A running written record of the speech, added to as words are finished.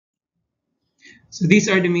So these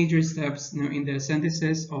are the major steps in the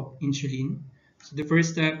synthesis of insulin. So the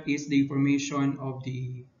first step is the formation of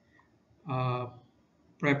the uh,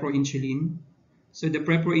 preproinsulin. So the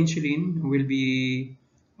preproinsulin will be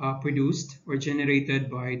produced or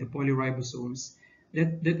generated by the polyribosomes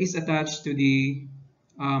that is attached to the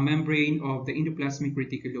membrane of the endoplasmic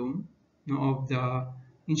reticulum of the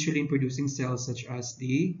insulin producing cells such as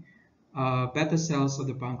the beta cells of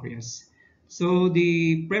the pancreas. So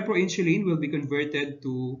the preproinsulin will be converted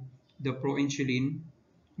to the proinsulin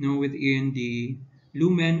within the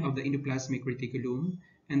lumen of the endoplasmic reticulum,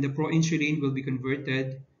 and the proinsulin will be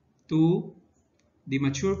converted to the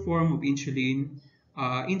mature form of insulin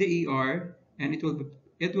in the ER, and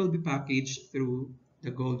it will be packaged through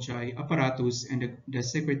the Golgi apparatus and the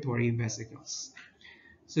secretory vesicles.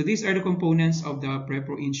 So these are the components of the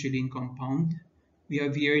preproinsulin compound. We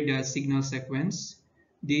have here the signal sequence,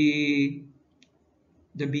 the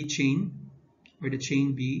B chain or the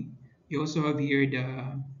chain B. We also have here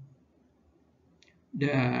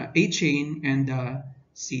the A chain and the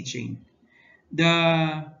C chain.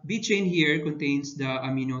 The B chain here contains the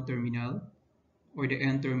amino terminal or the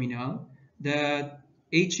N terminal. The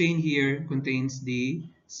A chain here contains the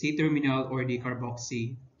C terminal or the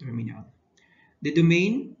carboxy terminal. The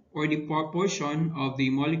domain or the portion of the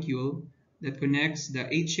molecule that connects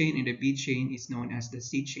the A chain and the B chain is known as the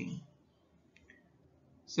C chain.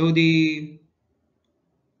 So the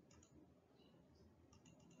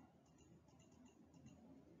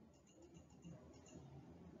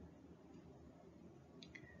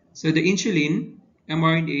insulin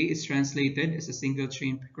mRNA is translated as a single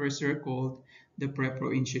chain precursor called the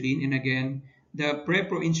preproinsulin, and again the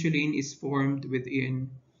preproinsulin is formed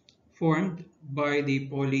by the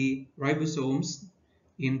polyribosomes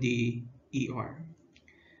in the ER.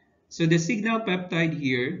 So the signal peptide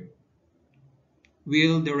here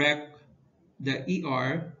will direct the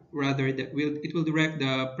ER, it will direct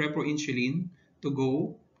the preproinsulin to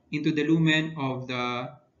go into the lumen of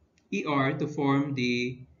the ER to form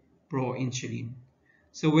the proinsulin.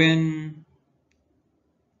 So when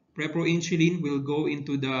preproinsulin will go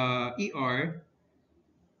into the ER,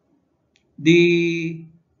 the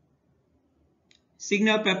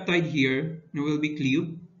signal peptide here will be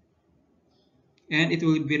cleaved and it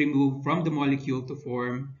will be removed from the molecule to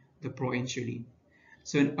form the proinsulin.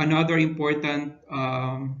 So another important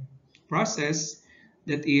process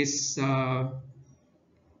that is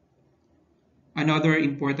another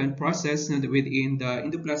important process within the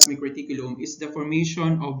endoplasmic reticulum is the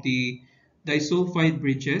formation of the disulfide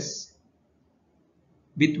bridges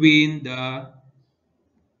between the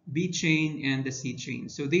B chain and the C chain.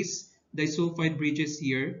 So these disulfide bridges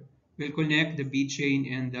here will connect the B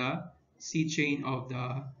chain and the C chain of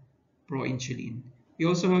the proinsulin. We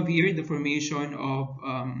also have here the formation of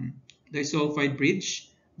disulfide bridge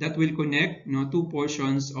that will connect two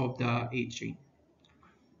portions of the A chain.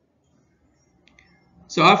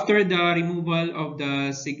 So after the removal of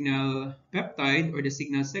the signal peptide or the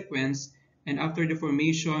signal sequence, and after the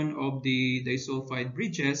formation of the disulfide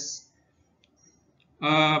bridges,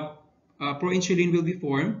 proinsulin will be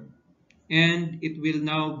formed, and it will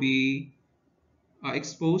now be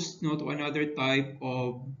exposed to another type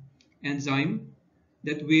of enzyme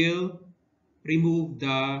that will remove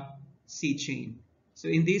the C chain. So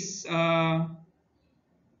in this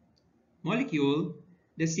molecule,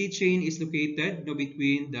 the C chain is located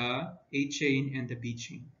between the A chain and the B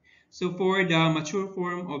chain. So for the mature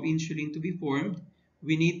form of insulin to be formed,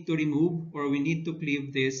 we need to remove or we need to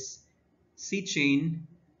cleave this C chain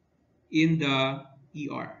in the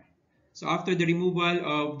ER. So after the removal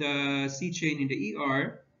of the C chain in the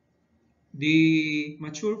ER, the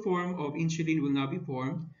mature form of insulin will now be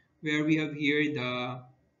formed, where we have here the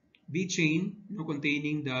B chain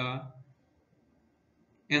containing the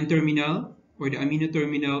N terminal or the amino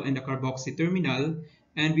terminal and the carboxy terminal,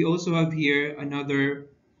 and we also have here another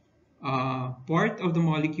part of the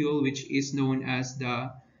molecule which is known as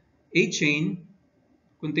the A chain,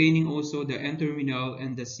 containing also the N terminal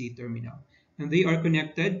and the C terminal, and they are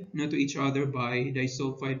connected to each other by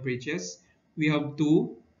disulfide bridges. We have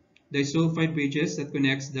two disulfide bridges that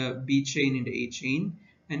connects the B chain and the A chain,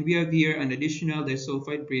 and we have here an additional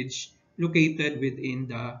disulfide bridge located within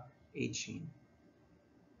the A chain.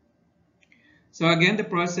 So again, the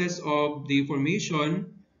process of the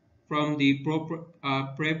formation from the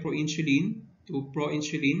preproinsulin to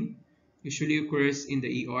proinsulin usually occurs in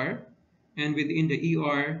the ER, and within the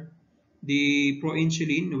ER, the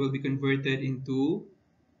proinsulin will be converted into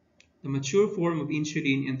the mature form of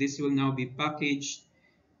insulin, and this will now be packaged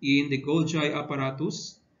in the Golgi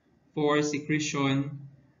apparatus for secretion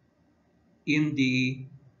in the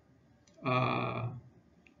uh,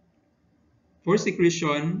 for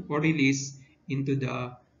secretion or release into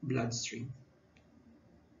the bloodstream.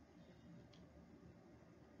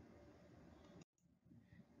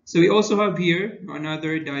 So we also have here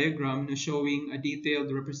another diagram showing a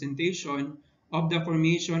detailed representation of the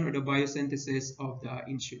formation or the biosynthesis of the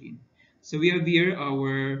insulin. So we have here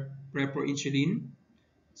our preproinsulin.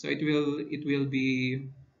 So it will be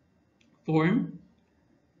formed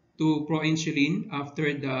to proinsulin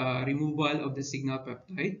after the removal of the signal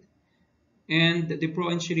peptide. And the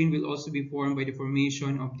proinsulin will also be formed by the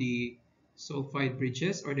formation of the sulfide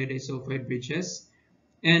bridges or the disulfide bridges.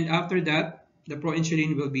 And after that, the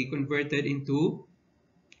proinsulin will be converted into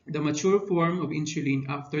the mature form of insulin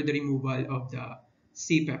after the removal of the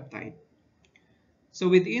C-peptide. So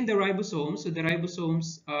within the ribosomes, so the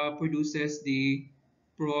ribosomes produces the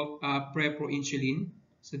preproinsulin.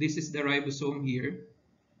 So this is the ribosome here.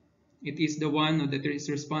 It is the one that is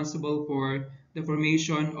responsible for the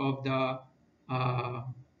formation of the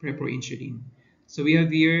preproinsulin. So we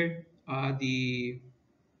have here the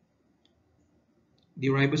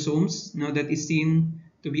ribosomes now that is seen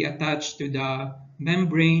to be attached to the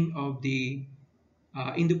membrane of the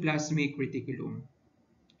endoplasmic reticulum.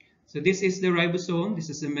 So this is the ribosome. This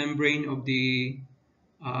is the membrane of the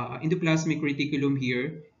endoplasmic reticulum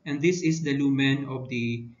here, and this is the lumen of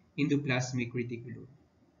the endoplasmic reticulum.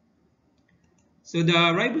 So the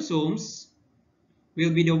ribosomes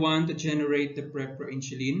will be the one to generate the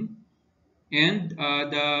preproinsulin, and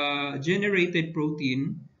the generated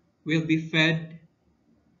protein will be fed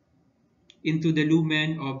into the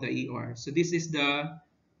lumen of the ER. So this is the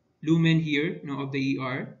lumen here of the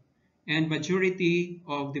ER, and majority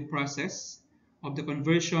of the process of the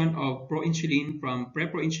conversion of proinsulin from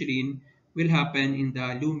preproinsulin will happen in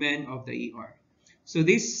the lumen of the ER. So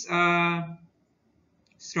this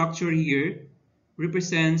structure here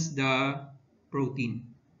represents the protein,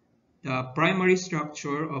 the primary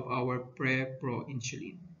structure of our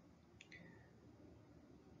preproinsulin.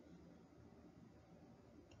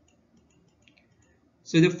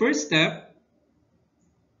 So the first step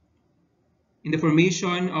in the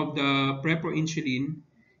formation of the preproinsulin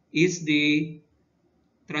is the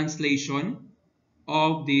translation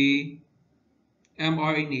of the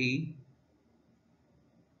mRNA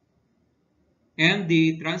and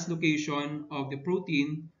the translocation of the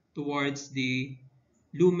protein towards the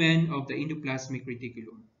lumen of the endoplasmic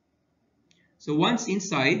reticulum. So once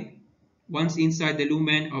inside the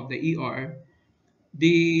lumen of the ER,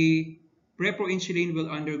 the preproinsulin will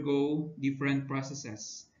undergo different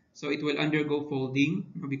processes. So it will undergo folding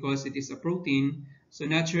because it is a protein. So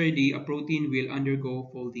naturally, a protein will undergo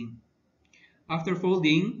folding. After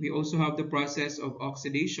folding, we also have the process of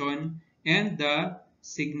oxidation and the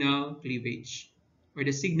signal cleavage or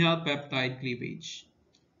the signal peptide cleavage.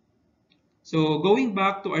 So going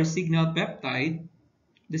back to our signal peptide,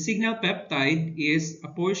 the signal peptide is a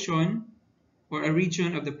portion or a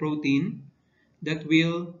region of the protein that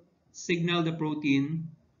will signal the protein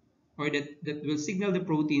or that will signal the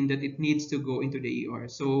protein that it needs to go into the ER.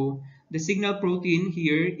 So the signal protein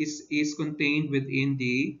here is contained within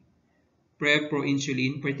the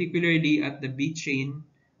preproinsulin, particularly at the B chain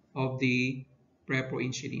of the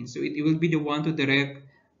preproinsulin. So it will be the one to direct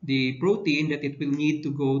the protein that it will need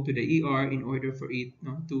to go to the ER in order for it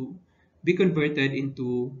to be converted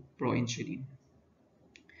into proinsulin.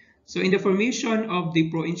 So in the formation of the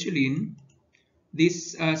proinsulin,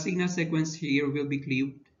 this signal sequence here will be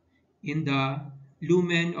cleaved in the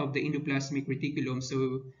lumen of the endoplasmic reticulum.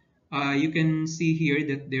 So you can see here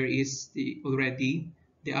that there is already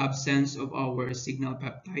the absence of our signal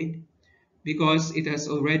peptide because it has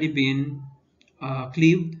already been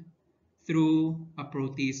cleaved through a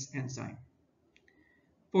protease enzyme.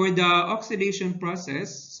 For the oxidation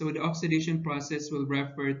process, so the oxidation process will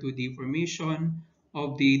refer to the formation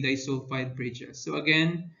of the disulfide bridges. So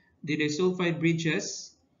again, the disulfide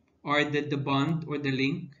bridges are the bond or the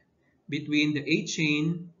link between the A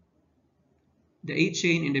chain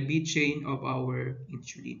and the B chain of our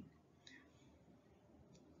insulin.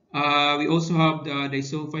 We also have the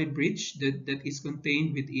disulfide bridge that is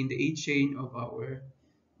contained within the A chain of our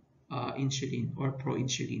insulin or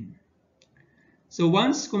proinsulin. So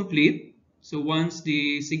once complete, so once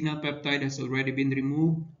the signal peptide has already been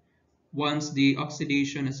removed, once the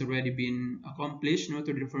oxidation has already been accomplished to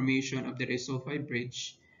the formation of the disulfide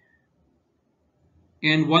bridge,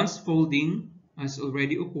 and once folding has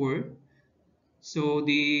already occurred, so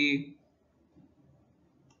the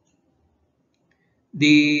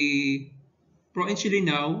proinsulin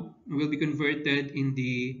now will be converted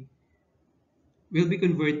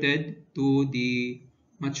to the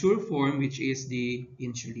mature form, which is the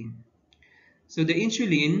insulin. So the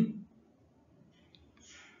insulin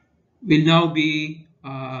will now be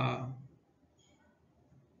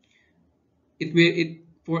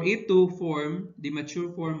for it to form the mature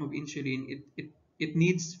form of insulin, it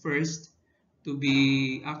needs first to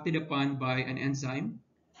be acted upon by an enzyme,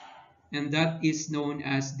 and that is known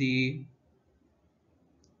as the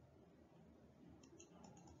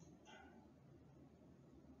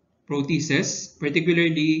proteases,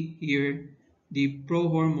 particularly here the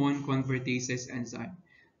prohormone convertases enzyme.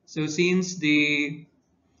 So since the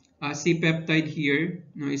C-peptide here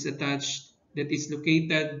is attached, that is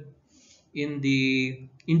located in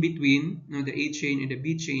between the A chain and the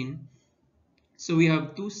B chain, so we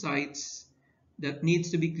have two sites that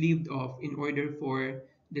needs to be cleaved off in order for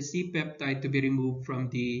the C-peptide to be removed from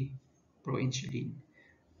the proinsulin.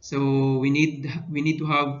 So we need to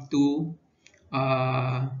have two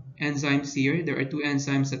enzymes here. There are two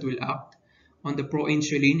enzymes that will act on the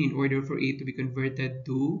proinsulin in order for it to be converted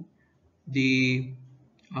to the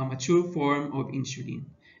mature form of insulin,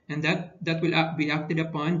 and that will be acted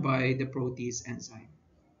upon by the protease enzyme.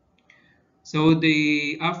 So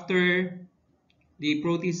after the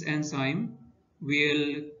protease enzyme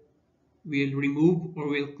will remove or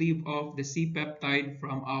will cleave off the C-peptide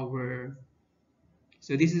from our.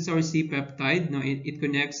 So this is our C-peptide. Now it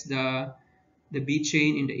connects the B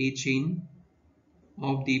chain and the A chain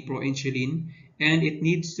of the proinsulin, and it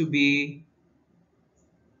needs to be,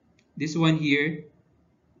 this one here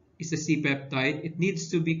is the C-peptide. It needs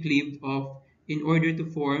to be cleaved off in order to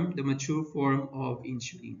form the mature form of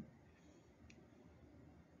insulin.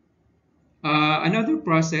 Another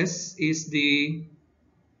process is the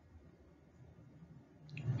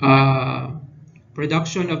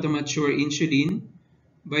production of the mature insulin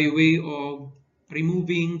by way of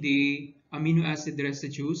removing the amino acid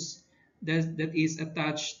residues that is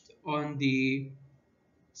attached on the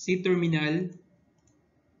C-terminal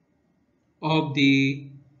of the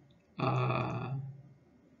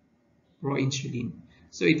proinsulin.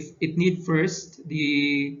 So it needs first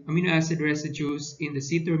the amino acid residues in the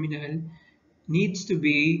C-terminal needs to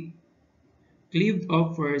be cleaved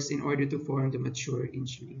off first in order to form the mature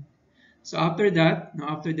insulin. So after that,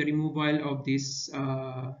 after the removal of these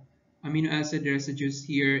amino acid residues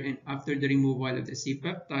here and after the removal of the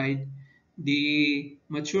C-peptide, the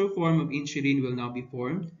mature form of insulin will now be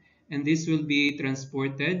formed, and this will be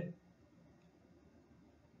transported.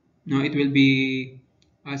 Now it will be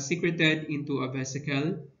secreted into a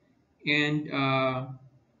vesicle and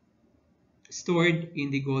stored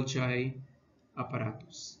in the Golgi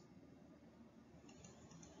apparatus.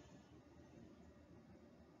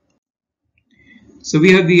 So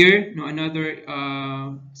we have here another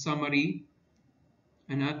summary,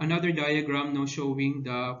 another diagram now showing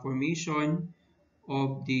the formation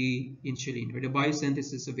of the insulin or the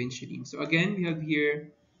biosynthesis of insulin. So again, we have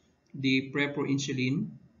here the preproinsulin,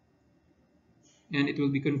 and it will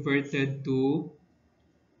be converted to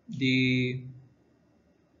the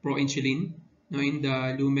proinsulin now in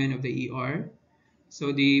the lumen of the ER.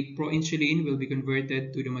 So the proinsulin will be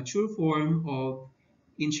converted to the mature form of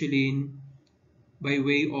insulin by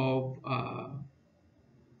way of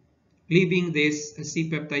leaving this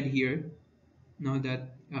C-peptide here, now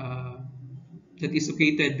that is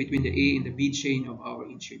located between the A and the B chain of our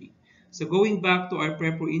insulin. So going back to our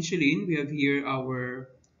preproinsulin, we have here our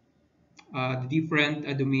the different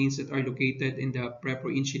domains that are located in the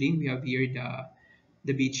preproinsulin. We have here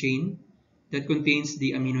the B chain that contains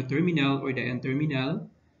the amino terminal or the N-terminal.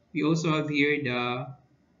 We also have here the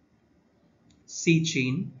C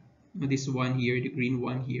chain. This one here, the green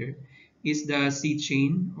one here, is the C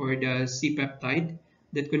chain or the C-peptide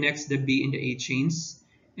that connects the B and the A chains.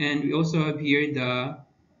 And we also have here the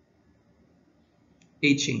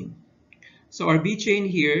A chain. So our B chain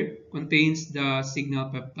here contains the signal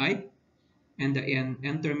peptide and the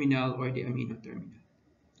N-terminal or the amino terminal.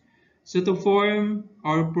 So to form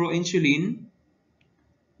our proinsulin,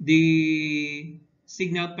 the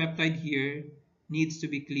signal peptide here needs to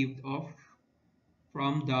be cleaved off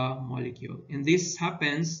from the molecule, and this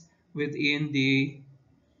happens within the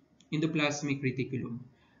endoplasmic reticulum.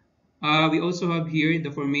 We also have here the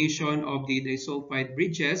formation of the disulfide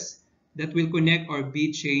bridges that will connect our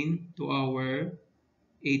B chain to our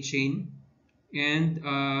A chain, and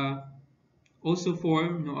also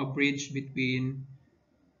form a bridge between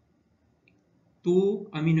two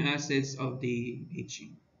amino acids of the A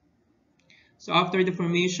chain. So after the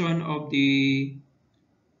formation of the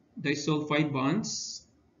disulfide bonds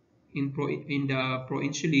in the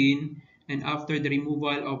proinsulin, and after the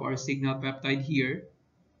removal of our signal peptide here,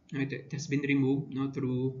 it has been removed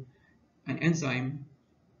through an enzyme.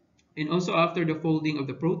 And also after the folding of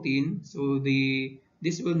the protein, so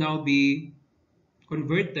this will now be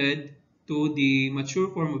converted to the mature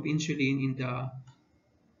form of insulin in the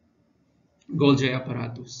Golgi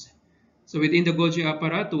apparatus. So within the Golgi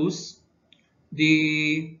apparatus,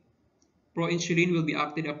 the proinsulin will be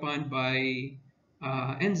acted upon by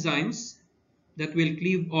enzymes that will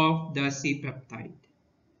cleave off the C-peptide.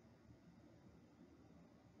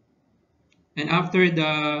 And after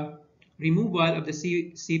the removal of the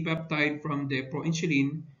C-peptide from the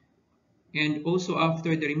proinsulin, and also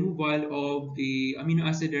after the removal of the amino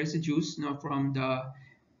acid residues now from the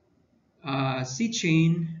C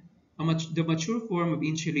chain, the mature form of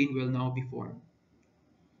insulin will now be formed.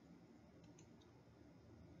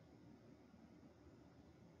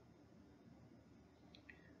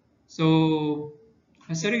 So,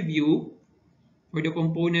 as a review, for the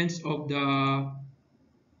components of the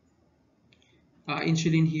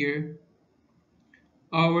insulin here,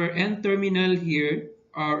 our N-terminal here,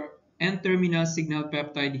 our N-terminal signal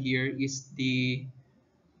peptide here is the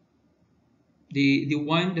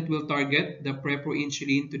one that will target the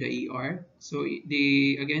preproinsulin to the ER. So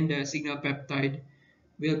again the signal peptide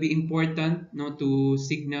will be important now to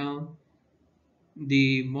signal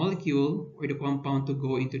the molecule or the compound to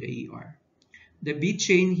go into the ER. The B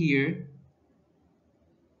chain here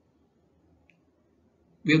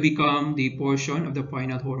will become the portion of the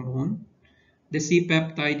final hormone. The C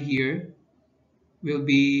peptide here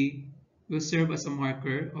will serve as a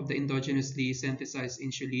marker of the endogenously synthesized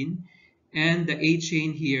insulin, and the A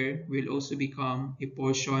chain here will also become a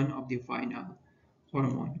portion of the final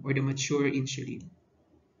hormone or the mature insulin.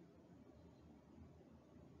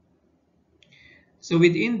 So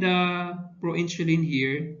within the proinsulin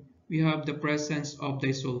here, we have the presence of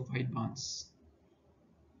disulfide bonds.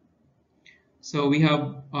 So we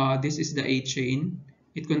have, this is the A chain.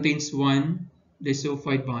 It contains one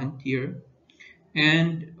disulfide bond here.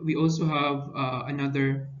 And we also have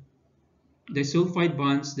another disulfide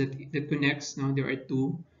bonds that connects, now there are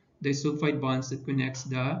two disulfide bonds that connects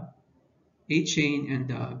the A chain and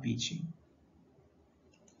the B chain.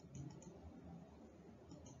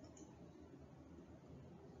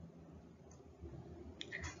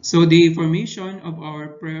 So the formation of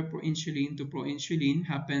our preproinsulin to proinsulin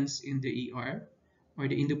happens in the ER or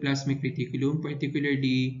the endoplasmic reticulum,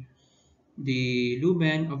 particularly the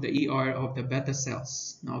lumen of the ER of the beta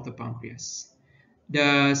cells, now of the pancreas.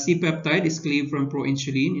 The C-peptide is cleaved from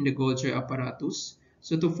proinsulin in the Golgi apparatus.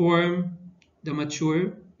 So to form the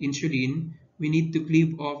mature insulin, we need to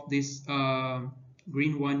cleave off this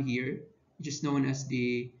green one here, which is known as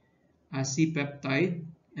the C-peptide,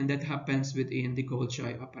 and that happens within the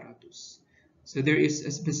Golgi apparatus. So there is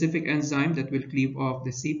a specific enzyme that will cleave off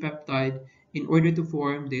the C-peptide in order to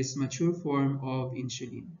form this mature form of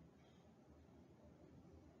insulin.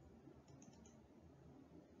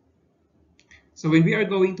 So when we are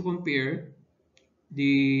going to compare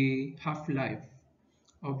the half-life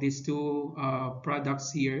of these two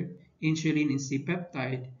products here, insulin and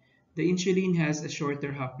C-peptide, the insulin has a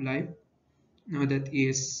shorter half-life. Now that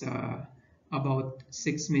is about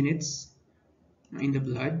 6 minutes in the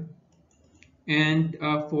blood. And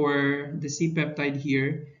for the C-peptide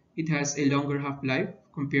here, it has a longer half-life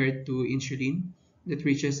compared to insulin that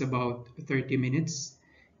reaches about 30 minutes.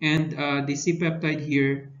 And the C-peptide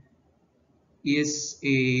here is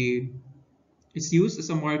used as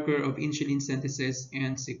a marker of insulin synthesis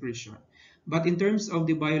and secretion. But in terms of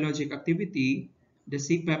the biologic activity, the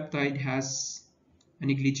C-peptide has a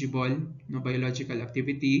negligible biological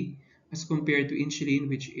activity as compared to insulin,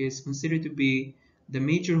 which is considered to be the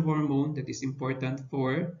major hormone that is important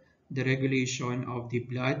for the regulation of the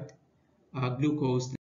blood glucose